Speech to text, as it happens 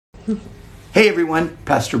Hey everyone,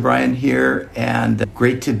 Pastor Brian here, and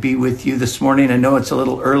great to be with you this morning. I know it's a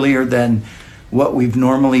little earlier than what we've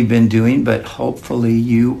normally been doing, but hopefully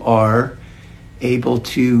you are able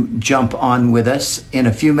to jump on with us. In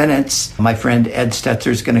a few minutes, my friend Ed Stetzer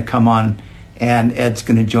is going to come on, and Ed's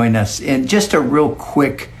going to join us in just a real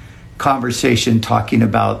quick conversation talking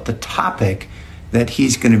about the topic that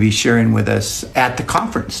he's going to be sharing with us at the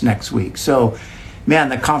conference next week. So, man,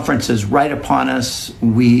 the conference is right upon us.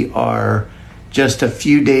 We are just a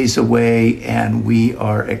few days away, and we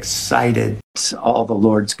are excited. It's all the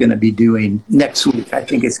Lord's going to be doing next week. I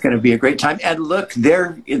think it's going to be a great time. And look,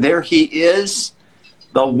 there he is,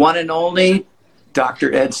 the one and only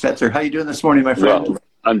Dr. Ed Stetzer. How you doing this morning, my friend? Well,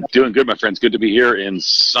 I'm doing good, my friends. Good to be here in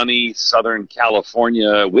sunny Southern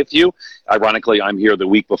California with you. Ironically, I'm here the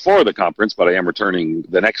week before the conference, but I am returning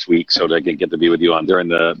the next week, so to get to be with you on during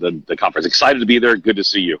the conference. Excited to be there. Good to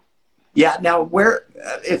see you. Yeah. Now, where,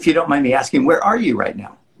 if you don't mind me asking, where are you right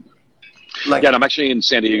now? Yeah, I'm actually in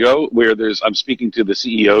San Diego, where I'm speaking to the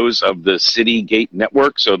CEOs of the City Gate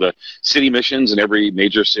Network. So the city missions in every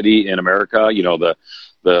major city in America. You know,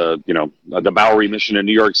 the Bowery mission in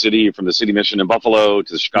New York City, from the City mission in Buffalo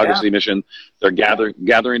to the Chicago City mission. They're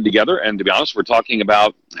gathering together, and to be honest, we're talking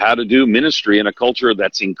about how to do ministry in a culture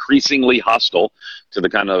that's increasingly hostile to the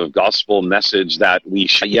kind of gospel message that we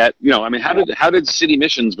yet. How did city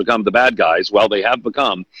missions become the bad guys? Well, they have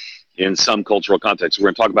become in some cultural contexts. We're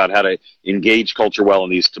going to talk about how to engage culture well in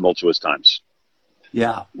these tumultuous times.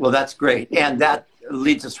 Yeah, well, that's great, and that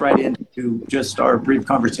leads us right into just our brief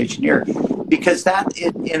conversation here, because that,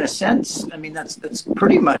 in a sense, I mean, that's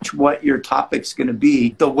pretty much what your topic's going to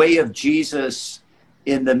be: the way of Jesus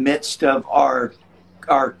in the midst of our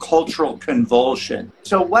cultural convulsion.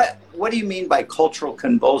 So, what do you mean by cultural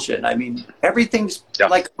convulsion? I mean, everything's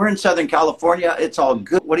like, we're in Southern California; it's all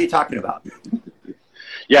good. What are you talking about?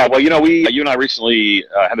 Yeah, well, you and I recently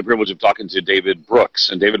had the privilege of talking to David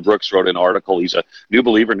Brooks, and David Brooks wrote an article. He's a new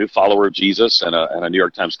believer, new follower of Jesus, and a New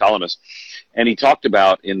York Times columnist. And he talked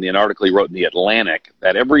about, in an article he wrote in The Atlantic,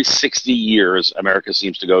 that every 60 years, America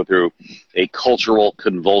seems to go through a cultural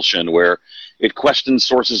convulsion where it questions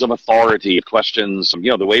sources of authority, it questions,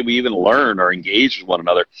 the way we even learn or engage with one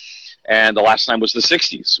another. And the last time was the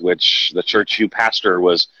 60s, which the church you pastor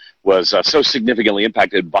was so significantly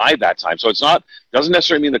impacted by that time. So doesn't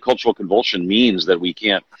necessarily mean the cultural convulsion means that we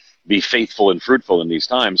can't be faithful and fruitful in these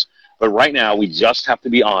times. But right now, we just have to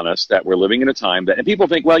be honest that we're living in a time and people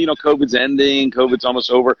think, well, COVID's ending, COVID's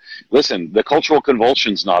almost over. Listen, the cultural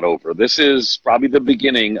convulsion's not over. This is probably the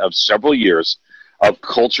beginning of several years of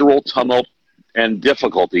cultural tumult and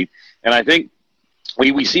difficulty. And I think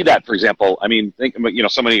we see that, for example,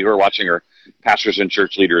 so many who are watching are pastors and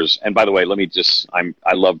church leaders. And by the way,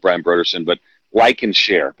 I love Brian Brodersen, but like and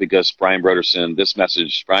share, because Brian Brodersen, this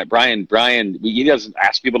message, Brian, he doesn't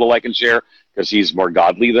ask people to like and share because he's more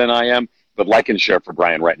godly than I am, but like and share for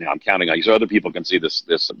Brian right now. I'm counting on you so other people can see this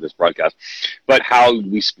broadcast. But how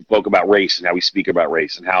we spoke about race and how we speak about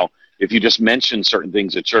race, and how if you just mention certain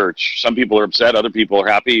things at church, some people are upset, other people are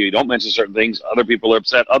happy. You don't mention certain things, other people are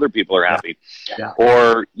upset, other people are happy. Yeah.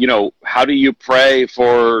 Or, how do you pray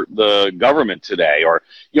for the government today? Or,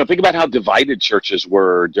 think about how divided churches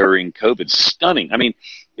were during COVID. Stunning. I mean,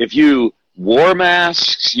 if you wore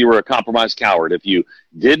masks, you were a compromised coward. If you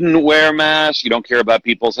didn't wear masks, you don't care about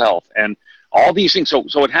people's health. And all these things. So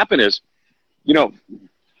what happened is,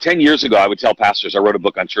 10 years ago, I would tell pastors, I wrote a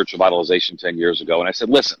book on church revitalization 10 years ago, and I said,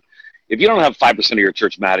 listen, if you don't have 5% of your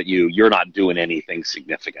church mad at you, you're not doing anything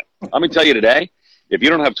significant. Let me tell you today, if you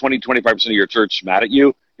don't have 25% of your church mad at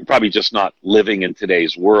you, you're probably just not living in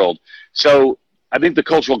today's world. So I think the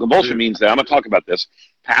cultural convulsion means that, I'm going to talk about this,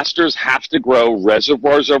 pastors have to grow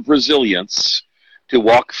reservoirs of resilience to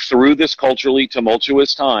walk through this culturally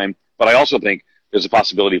tumultuous time. But I also think there's a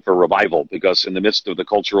possibility for revival, because in the midst of the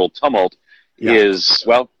cultural tumult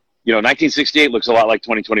 1968 looks a lot like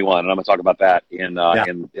 2021, and I'm going to talk about that in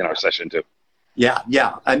our session too. Yeah.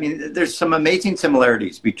 I mean, there's some amazing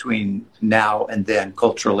similarities between now and then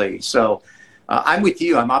culturally. So I'm with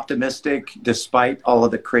you. I'm optimistic despite all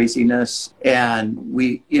of the craziness. And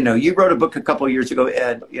you wrote a book a couple of years ago,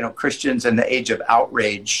 Ed, Christians in the Age of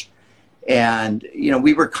Outrage. And,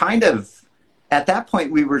 we were kind of, at that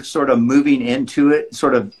point, we were sort of moving into it,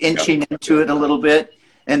 sort of inching into it a little bit.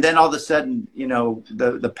 And then all of a sudden,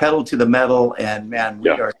 the pedal to the metal, and man, we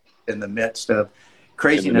are in the midst of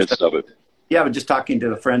craziness. In the midst of it. Yeah, I was just talking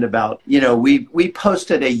to a friend about, we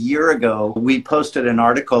posted a year ago, we posted an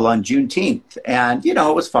article on Juneteenth, and, it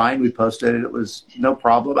was fine. We posted it. It was no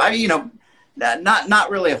problem.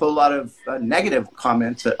 Not really a whole lot of negative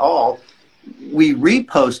comments at all. We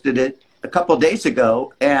reposted it a couple of days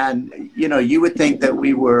ago, and you would think that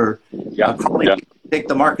we were calling people to take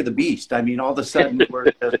the mark of the beast. I mean, all of a sudden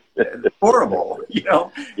we're horrible, Yeah.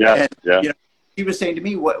 And, he was saying to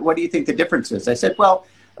me, what do you think the difference is? I said, well,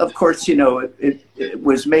 of course, it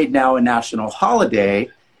was made now a national holiday,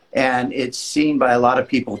 and it's seen by a lot of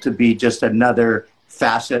people to be just another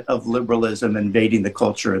facet of liberalism invading the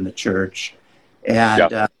culture in the church.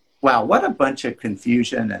 And wow, what a bunch of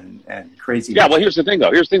confusion and crazy. Yeah, well, here's the thing,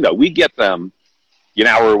 though. We get them an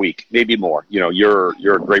hour a week, maybe more. You're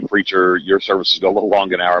a great preacher. Your services go a little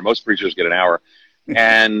longer than an hour. Most preachers get an hour.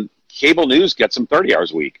 And cable news gets them 30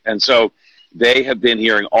 hours a week. And so they have been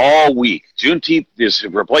hearing all week, Juneteenth is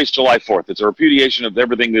replaced July 4th. It's a repudiation of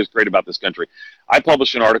everything that's great about this country. I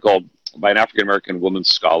published an article by an African-American woman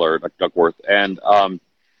scholar, Dr. Duckworth, and on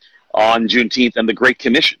Juneteenth and the Great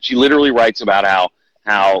Commission. She literally writes about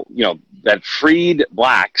how that freed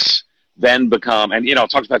blacks then become, and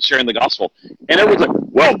talks about sharing the gospel. And everyone's like,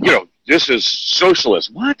 well, this is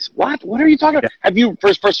socialist. What are you talking about? Have you,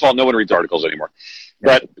 first of all, no one reads articles anymore.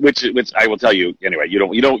 But which I will tell you anyway. You don't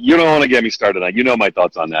want to get me started on. My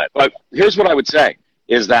thoughts on that. But here's what I would say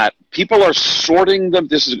is that people are sorting them.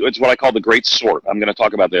 It's what I call the great sort. I'm going to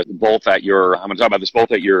talk about this both at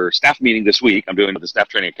your staff meeting this week. I'm doing the staff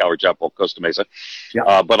training at Calvary Chapel, Costa Mesa.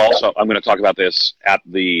 Yeah. But also I'm going to talk about this at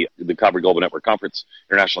the Calvary Global Network Conference,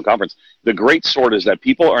 International Conference. The great sort is that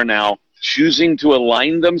people are now choosing to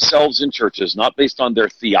align themselves in churches, not based on their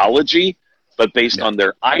theology, but based on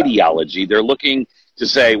their ideology. They're looking to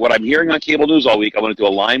say, what I'm hearing on cable news all week, I want it to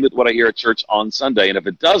align with what I hear at church on Sunday. And if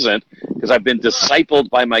it doesn't, because I've been discipled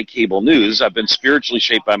by my cable news, I've been spiritually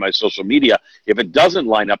shaped by my social media, if it doesn't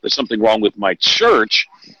line up, there's something wrong with my church.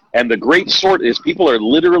 And the great sort is people are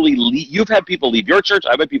literally, you've had people leave your church,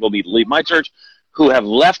 I've had people leave my church, who have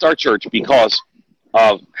left our church because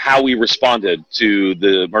of how we responded to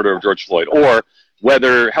the murder of George Floyd, or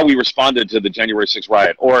how we responded to the January 6th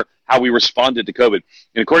riot, or how we responded to COVID.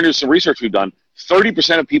 And according to some research we've done,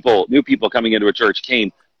 30% of new people coming into a church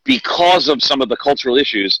came because of some of the cultural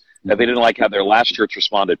issues that they didn't like how their last church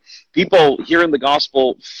responded. People hearing the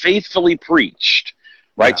gospel faithfully preached,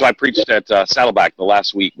 right? Wow. So I preached at Saddleback the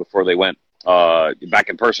last week before they went back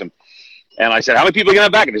in person. And I said, how many people are going to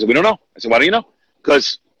have back? And they said, we don't know. I said, why do you know?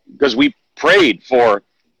 Because we prayed for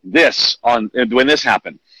this when this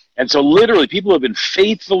happened. And so literally people have been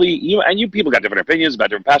faithfully, you people got different opinions about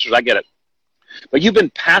different pastors. I get it. But you've been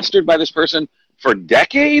pastored by this person for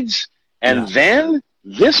decades, and then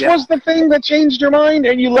this was the thing that changed your mind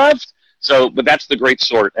and you left. So, but that's the great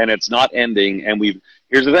sort, and it's not ending. And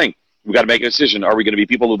here's the thing. We've got to make a decision. Are we going to be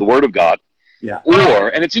people of the Word of God? Yeah.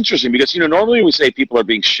 And it's interesting because, normally we say people are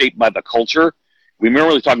being shaped by the culture. We're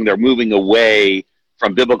really talking they're moving away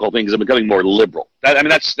from biblical things and becoming more liberal.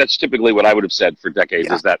 That's typically what I would have said for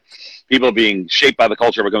decades, is that people are being shaped by the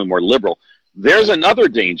culture, becoming more liberal. There's another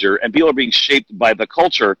danger, and people are being shaped by the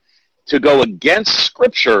culture to go against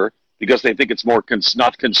Scripture because they think it's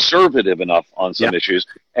not conservative enough on some issues,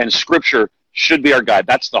 and Scripture should be our guide.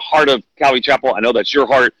 That's the heart of Calvary Chapel. I know that's your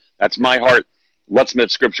heart. That's my heart. Let's make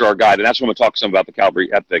Scripture our guide, and that's when we'll talk some about the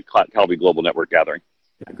Calvary Global Network gathering.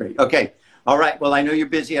 Yeah, great. Okay. All right. Well, I know you're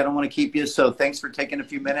busy. I don't want to keep you, so thanks for taking a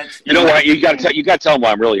few minutes. You know what? You got to tell them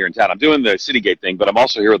why I'm really here in town. I'm doing the Citygate thing, but I'm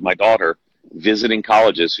also here with my daughter, visiting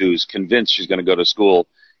colleges, who's convinced she's going to go to school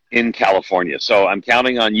in California. So I'm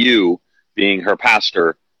counting on you being her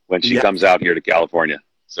pastor when she comes out here to California.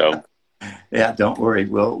 So yeah, don't worry.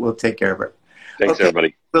 We'll take care of her. Thanks,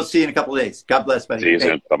 everybody. We'll see you in a couple of days. God bless, buddy. See you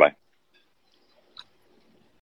soon. Bye-bye.